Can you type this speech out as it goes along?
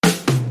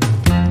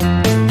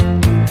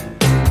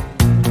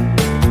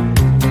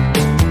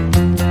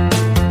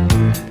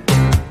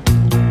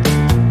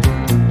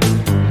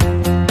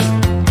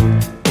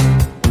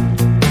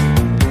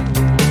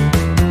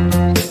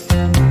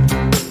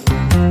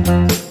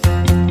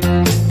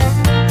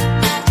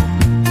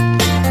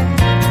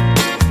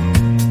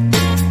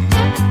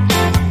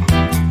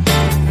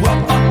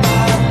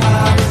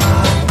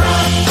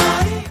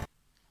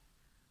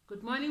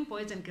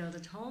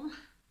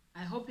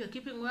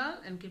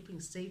and keeping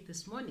safe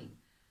this morning.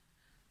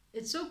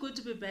 It's so good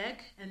to be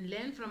back and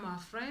learn from our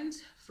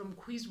friends from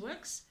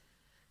QuizWorks,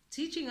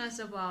 teaching us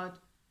about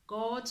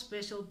God's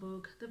special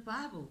book, the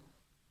Bible.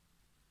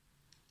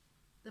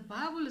 The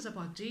Bible is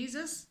about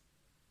Jesus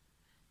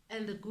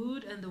and the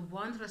good and the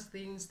wondrous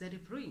things that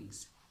it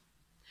brings.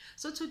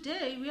 So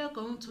today we are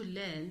going to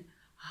learn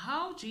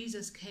how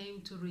Jesus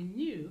came to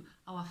renew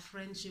our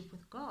friendship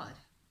with God.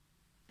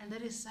 And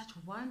that is such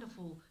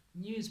wonderful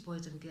news,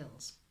 boys and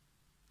girls.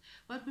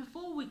 But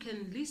before we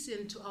can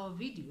listen to our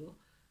video,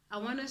 I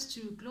want us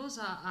to close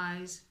our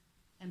eyes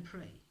and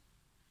pray.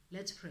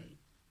 Let's pray.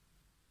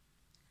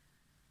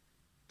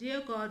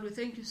 Dear God, we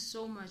thank you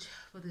so much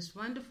for this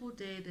wonderful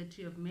day that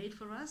you have made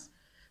for us.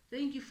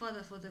 Thank you,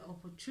 Father, for the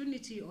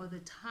opportunity or the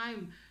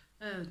time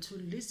to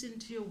listen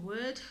to your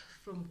word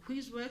from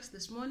QuizWorks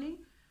this morning.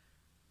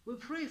 We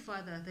pray,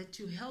 Father, that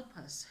you help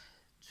us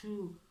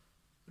to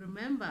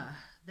remember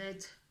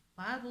that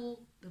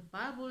the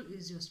Bible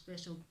is your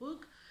special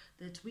book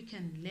that we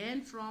can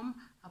learn from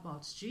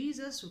about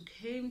Jesus who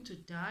came to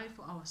die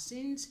for our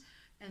sins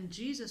and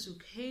Jesus who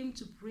came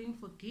to bring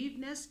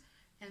forgiveness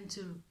and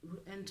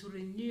to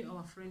renew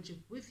our friendship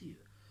with you.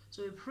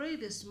 So we pray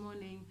this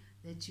morning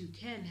that you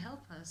can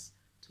help us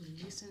to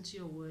listen to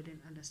your word and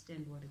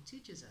understand what it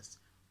teaches us.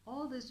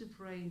 All this we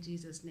pray in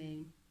Jesus'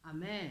 name.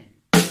 Amen.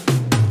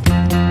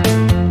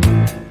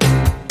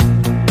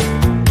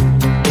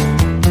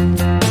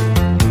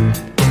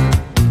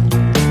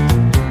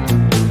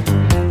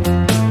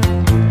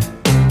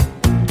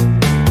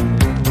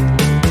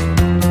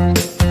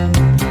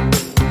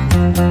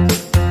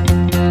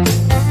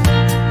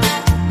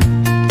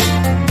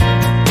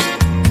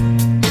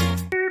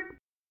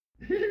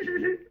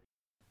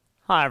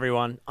 Hi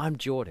everyone, I'm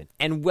Jordan,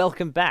 and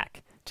welcome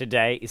back.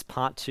 Today is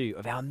part 2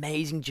 of our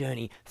amazing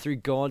journey through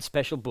God's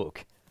special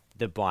book,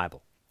 the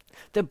Bible.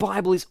 The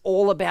Bible is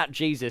all about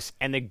Jesus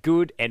and the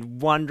good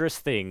and wondrous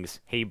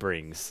things he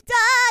brings.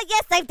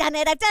 Yes, I've done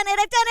it, I've done it!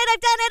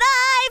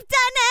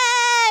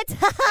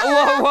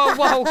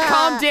 Whoa,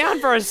 calm down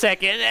for a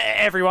second,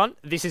 everyone.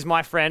 This is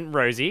my friend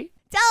Rosie.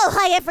 Oh,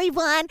 hi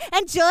everyone,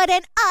 and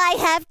Jordan, I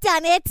have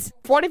done it.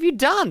 What have you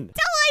done?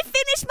 I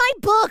finished my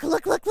book.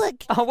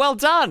 Look. Oh, well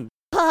done.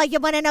 Oh, you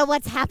want to know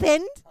what's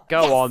happened?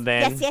 Go on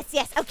then. Yes.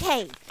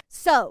 Okay,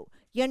 so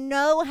you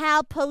know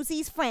how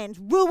Posey's friends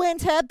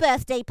ruined her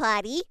birthday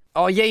party?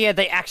 Oh, yeah,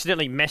 they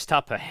accidentally messed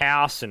up her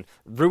house and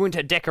ruined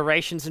her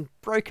decorations and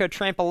broke her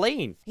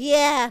trampoline.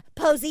 Yeah,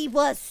 Posey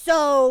was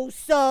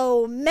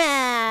so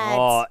mad.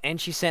 Oh,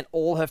 and she sent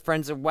all her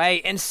friends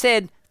away and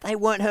said they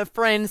weren't her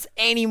friends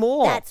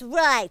anymore. That's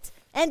right.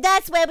 And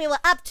that's where we were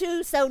up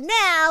to, so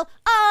now,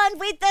 on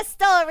with the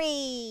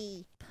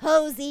story.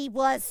 Posey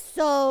was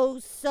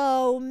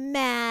so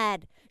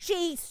mad.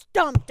 She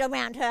stomped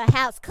around her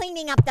house,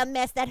 cleaning up the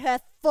mess that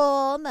her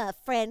former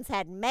friends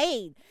had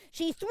made.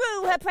 She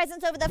threw her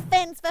presents over the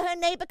fence for her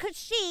neighbor because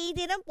she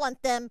didn't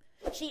want them.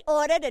 She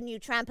ordered a new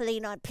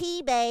trampoline on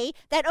P-Bay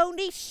that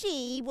only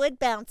she would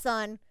bounce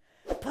on.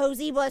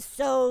 Posey was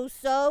so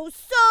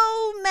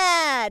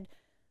mad.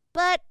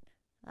 But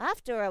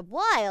after a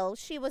while,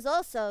 she was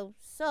also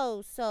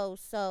so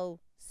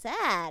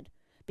sad.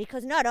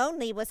 Because not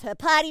only was her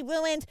party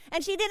ruined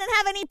and she didn't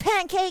have any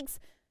pancakes,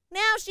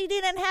 now she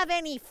didn't have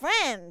any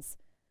friends.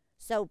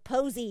 So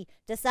Posey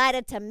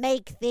decided to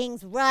make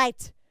things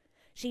right.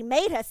 She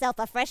made herself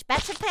a fresh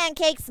batch of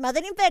pancakes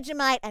smothered in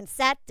Vegemite and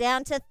sat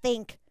down to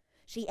think.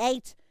 She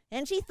ate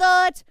and she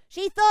thought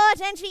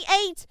and she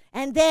ate,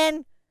 and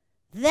then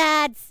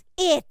that's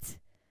it.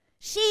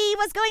 She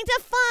was going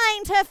to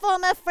find her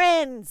former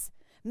friends.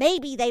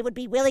 Maybe they would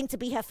be willing to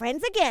be her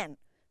friends again.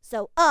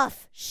 So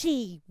off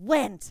she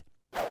went.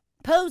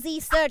 Posey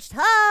searched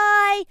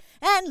high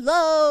and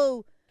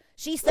low.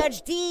 She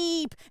searched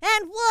deep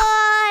and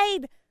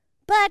wide,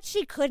 but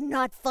she could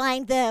not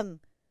find them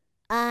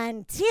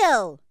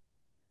until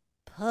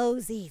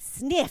Posey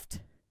sniffed.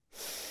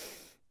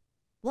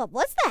 What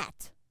was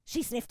that?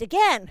 She sniffed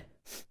again.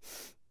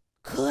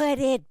 Could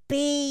it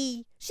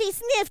be? She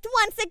sniffed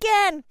once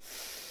again.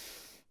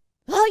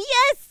 Oh,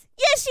 yes,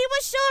 she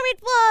was sure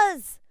it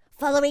was.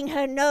 Following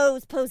her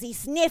nose, Posey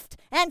sniffed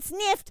and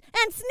sniffed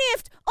and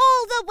sniffed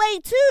all the way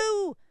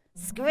to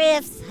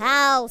Scriff's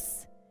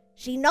house.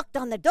 She knocked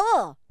on the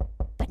door,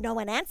 but no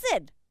one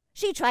answered.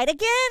 She tried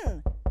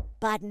again,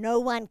 but no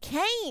one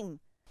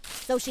came.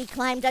 So she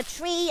climbed a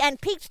tree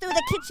and peeked through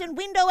the kitchen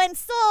window and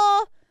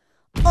saw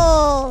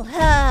all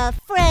her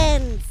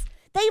friends.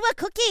 They were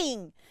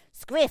cooking.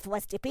 Scriff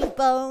was dipping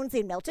bones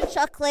in melted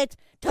chocolate.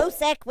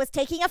 Tosek was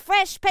taking a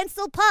fresh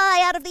pencil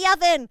pie out of the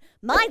oven.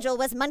 Nigel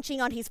was munching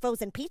on his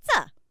frozen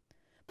pizza.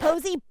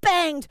 Posey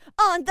banged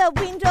on the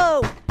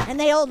window, and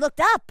they all looked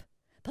up.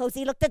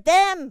 Posey looked at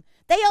them.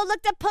 They all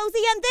looked at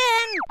Posey, and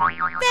then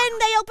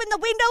they opened the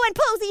window and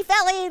Posey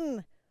fell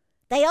in.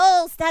 They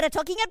all started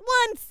talking at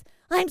once.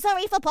 I'm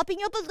sorry for popping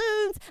your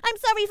balloons. I'm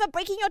sorry for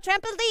breaking your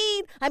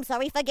trampoline. I'm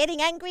sorry for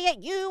getting angry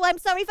at you. I'm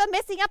sorry for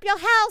messing up your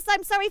house.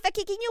 I'm sorry for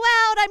kicking you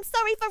out. I'm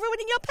sorry for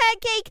ruining your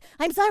pancake.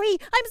 I'm sorry.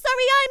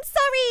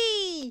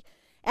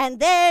 And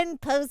then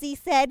Posey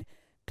said,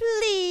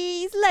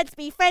 please, let's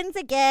be friends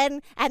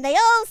again. And they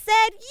all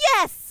said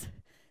yes.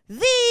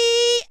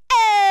 The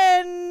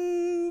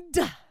end.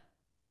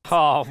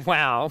 Oh,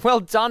 wow. Well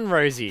done,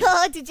 Rosie.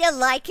 Oh, did you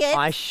like it?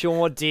 I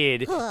sure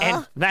did. Aw.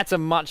 And that's a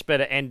much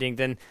better ending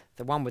than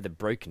the one with the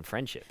broken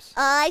friendships.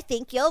 I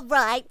think you're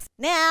right.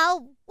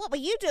 Now, what were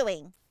you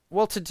doing?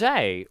 Well,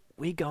 today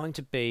we're going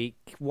to be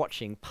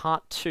watching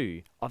part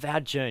 2 of our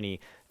journey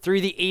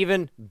through the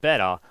even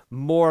better,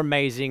 more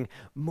amazing,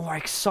 more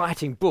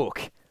exciting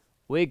book.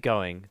 We're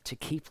going to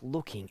keep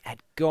looking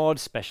at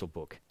God's special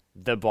book,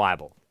 the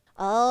Bible.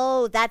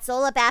 Oh, that's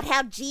all about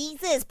how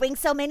Jesus brings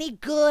so many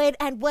good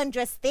and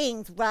wondrous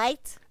things,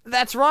 right?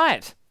 That's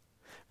right.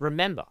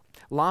 Remember,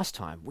 last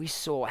time we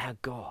saw how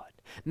God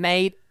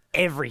made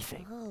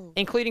everything,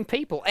 including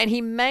people, and he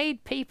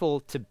made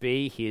people to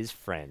be his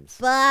friends.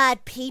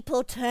 But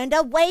people turned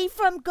away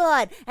from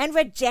God and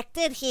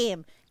rejected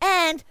him,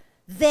 and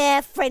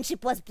their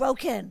friendship was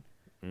broken.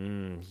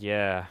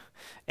 Yeah.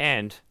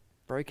 And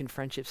broken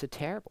friendships are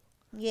terrible.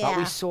 Yeah. But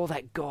we saw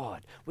that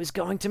God was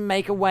going to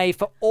make a way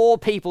for all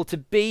people to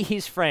be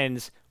his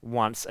friends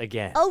once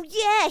again. Oh,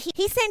 yeah,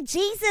 he sent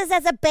Jesus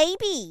as a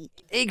baby.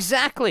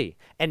 Exactly.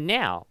 And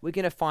now we're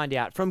going to find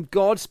out from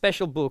God's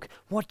special book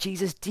what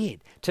Jesus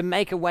did to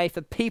make a way for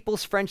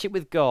people's friendship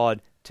with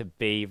God to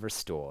be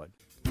restored.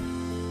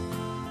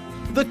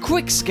 The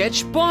Quick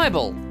Sketch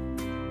Bible.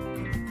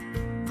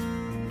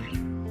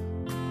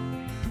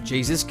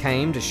 Jesus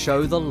came to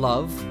show the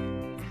love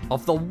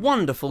of the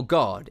wonderful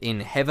God in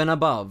heaven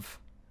above.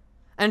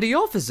 And he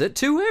offers it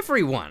to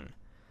everyone,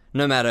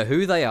 no matter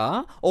who they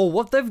are or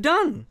what they've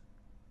done.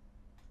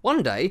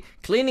 One day,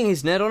 cleaning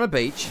his net on a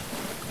beach,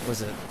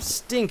 was a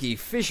stinky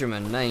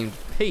fisherman named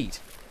Pete.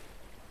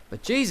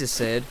 But Jesus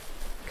said,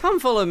 "Come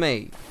follow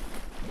me,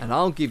 and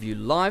I'll give you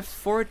life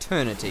for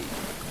eternity."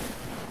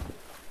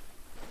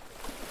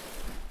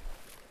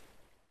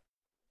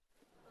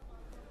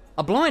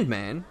 A blind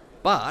man,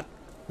 Bart,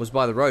 was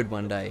by the road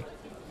one day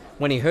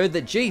when he heard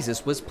that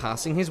Jesus was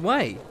passing his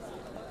way.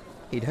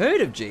 He'd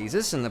heard of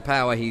Jesus and the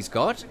power he's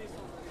got,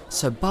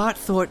 so Bart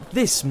thought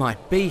this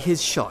might be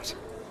his shot.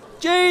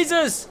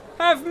 "Jesus,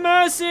 have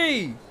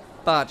mercy!"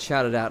 Bart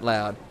shouted out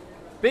loud.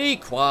 "Be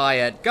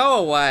quiet, go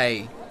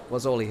away,"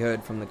 was all he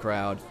heard from the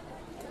crowd.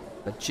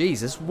 But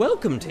Jesus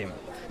welcomed him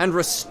and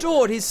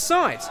restored his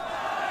sight.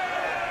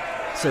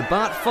 So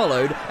Bart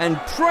followed and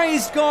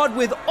praised God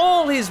with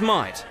all his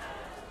might.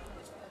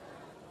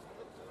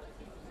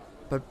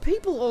 But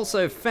people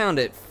also found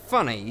it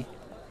funny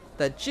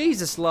that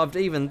Jesus loved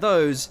even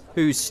those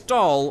who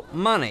stole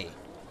money.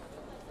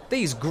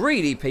 These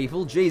greedy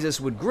people Jesus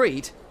would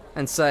greet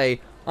and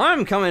say,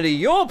 "I'm coming to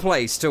your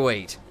place to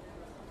eat."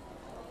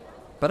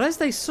 But as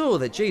they saw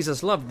that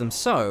Jesus loved them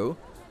so,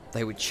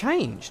 they were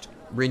changed,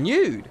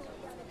 renewed.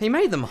 He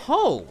made them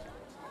whole.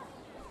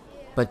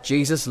 But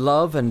Jesus'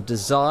 love and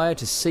desire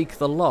to seek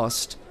the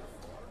lost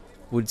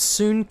would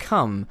soon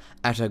come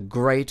at a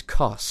great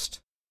cost.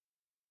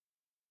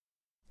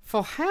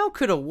 For how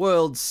could a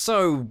world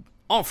so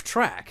off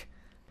track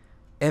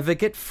ever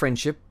get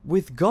friendship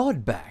with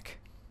God back?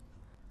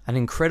 An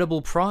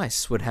incredible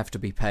price would have to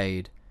be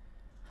paid,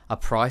 a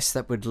price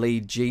that would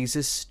lead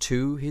Jesus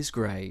to his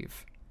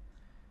grave.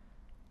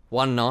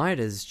 One night,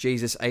 as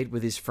Jesus ate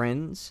with his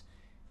friends,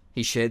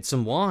 he shared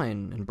some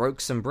wine and broke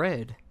some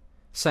bread,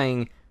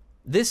 saying,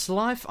 "This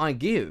life I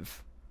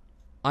give,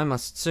 I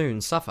must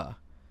soon suffer,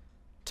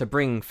 to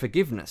bring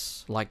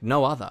forgiveness like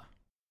no other."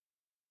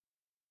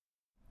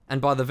 And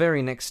by the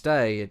very next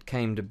day it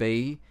came to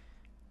be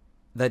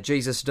that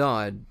Jesus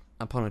died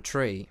upon a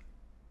tree.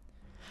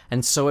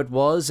 And so it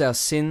was our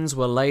sins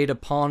were laid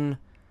upon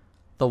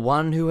the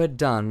one who had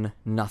done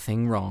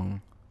nothing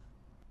wrong.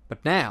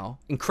 But now,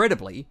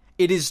 incredibly,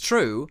 it is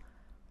true,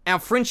 our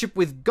friendship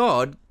with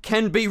God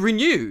can be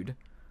renewed.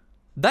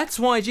 That's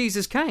why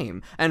Jesus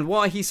came and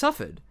why he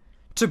suffered,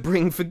 to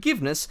bring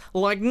forgiveness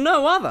like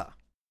no other.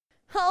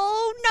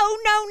 Oh,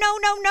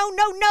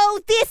 no,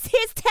 this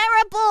is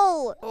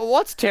terrible!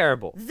 What's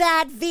terrible?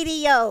 That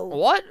video!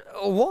 What?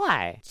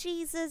 Why?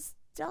 Jesus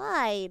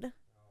died.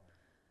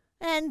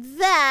 And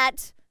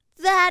that's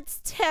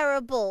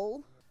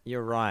terrible.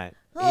 You're right.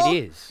 Oh,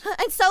 It is.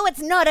 And so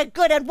it's not a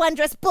good and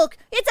wondrous book.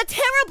 It's a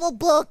terrible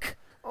book.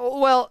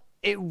 Well,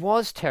 it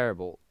was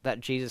terrible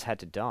that Jesus had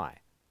to die.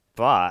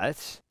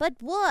 But, But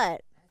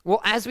what?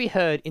 well, as we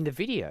heard in the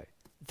video,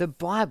 the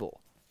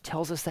Bible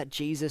tells us that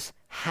Jesus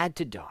had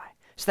to die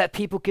so that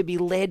people could be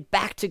led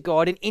back to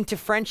God and into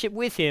friendship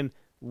with him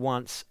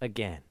once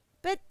again.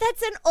 But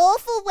that's an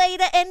awful way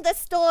to end the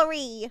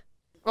story.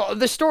 Oh,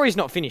 the story's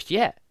not finished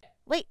yet.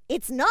 Wait,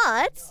 it's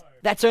not?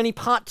 That's only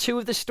part 2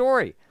 of the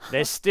story.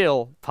 There's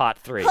still part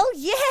 3. Oh,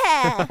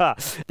 yeah.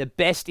 The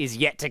best is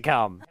yet to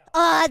come.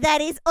 Oh,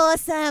 that is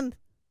awesome.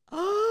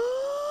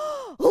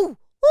 Oh,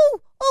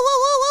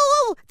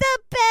 the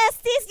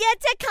best is yet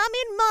get to come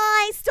in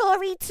my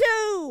story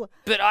too.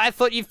 But I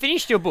thought you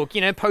finished your book.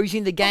 Posey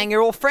and the gang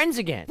are all friends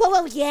again.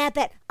 Well, yeah,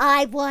 but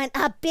I want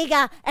a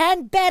bigger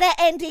and better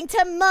ending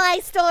to my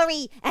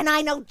story, and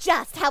I know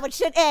just how it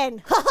should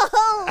end.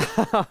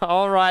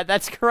 All right,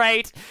 that's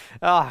great.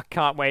 Oh,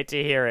 can't wait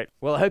to hear it.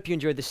 Well, I hope you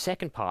enjoyed the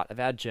second part of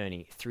our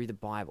journey through the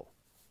Bible,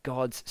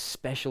 God's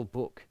special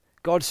book,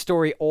 God's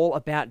story all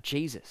about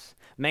Jesus.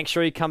 Make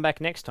sure you come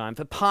back next time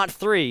for part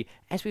 3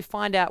 as we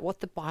find out what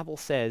the Bible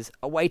says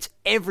awaits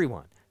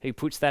everyone who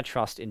puts their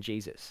trust in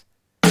Jesus.